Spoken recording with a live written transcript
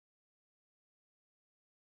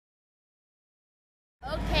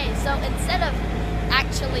Okay, so instead of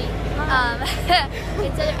actually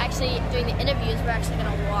doing the interviews, we're actually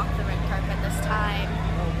gonna walk the red carpet this time.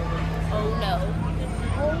 Oh no.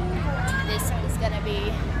 This is gonna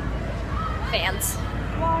be fans.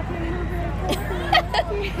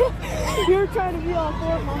 You're trying to be all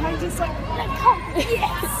formal. I'm just like, red carpet,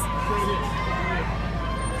 yes!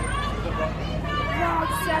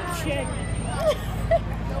 Vlogception.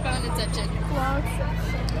 Phone attention.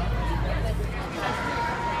 Vlogception.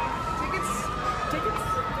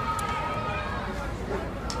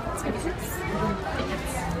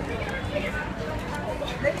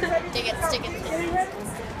 Tickets.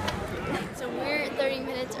 So we're 30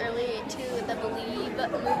 minutes early to the Believe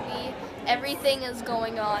movie. Everything is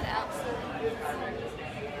going on outside.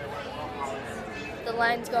 The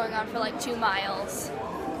line's going on for like 2 miles.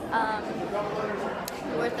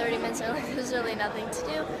 We're 30 minutes early. There's really nothing to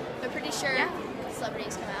do. We're pretty sure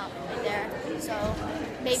celebrities come out right there. So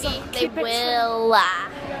maybe they will.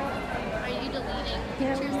 Are you deleting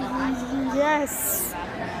pictures that I saw? Yes.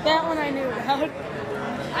 That one I knew about.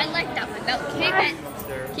 I like that one. No, keep it.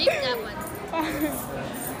 Keep that one.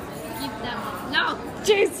 Keep that one. No!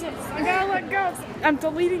 Jesus, I gotta let go. I'm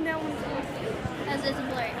deleting that one. As it's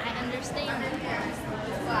blurry. I understand.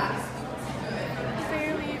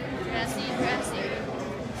 Fairly. Dressy.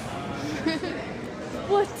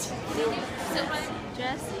 What? So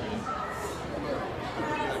dressy.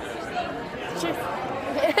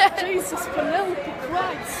 Jesus, Penelope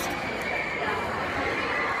Christ.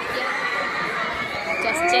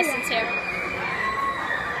 Justin's here.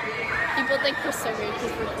 People think we're so rude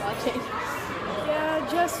because we're watching. Yeah,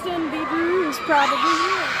 Justin Bieber is probably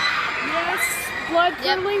here. Yes, blood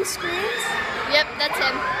curdling screams. Yep, that's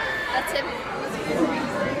him.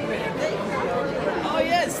 Oh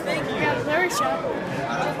yes, thank you. Got a blurry shot.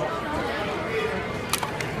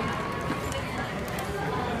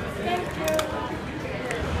 Thank you.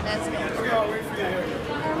 That's good.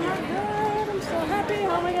 I'm not good. I'm so happy.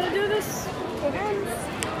 How am I gonna do this?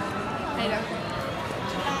 I know.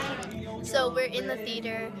 So we're in the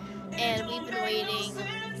theater and we've been waiting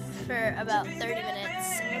for about 30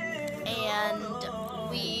 minutes and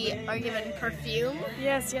we are given perfume.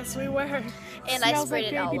 Yes, we were. And I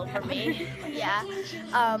sprayed it all over me. Yeah.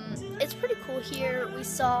 It's pretty cool here. We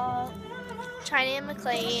saw China and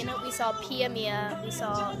McClain, we saw Pia Mia, we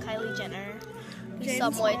saw Kylie Jenner, we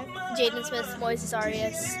saw Jaden Smith, Moises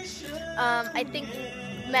Arias. I think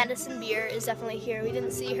Madison Beer is definitely here. We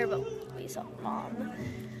didn't see her, but we saw Mom.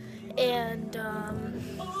 And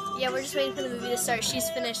yeah, we're just waiting for the movie to start. She's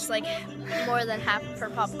finished like more than half of her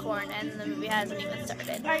popcorn and the movie hasn't even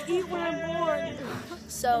started. I eat when I'm bored.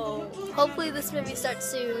 So hopefully this movie starts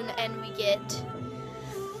soon and we get,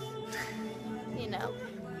 you know.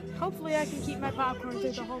 Hopefully I can keep my popcorn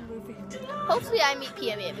through the whole movie. Hopefully I meet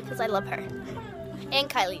Pia Mia because I love her. And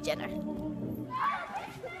Kylie Jenner.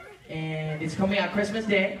 And it's coming out Christmas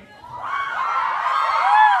Day.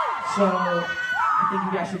 So I think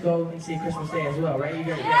you guys should go and see Christmas Day as well, right? You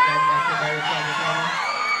guys okay.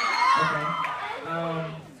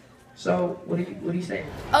 So what do you say?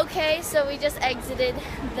 Okay, so we just exited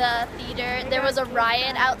the theater. There was a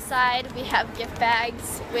riot outside. We have gift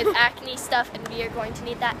bags with acne stuff, and we are going to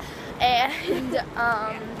need that. And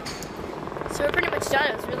so we're pretty much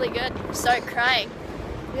done. It was really good. We started crying.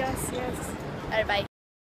 Yes. Alright, bye.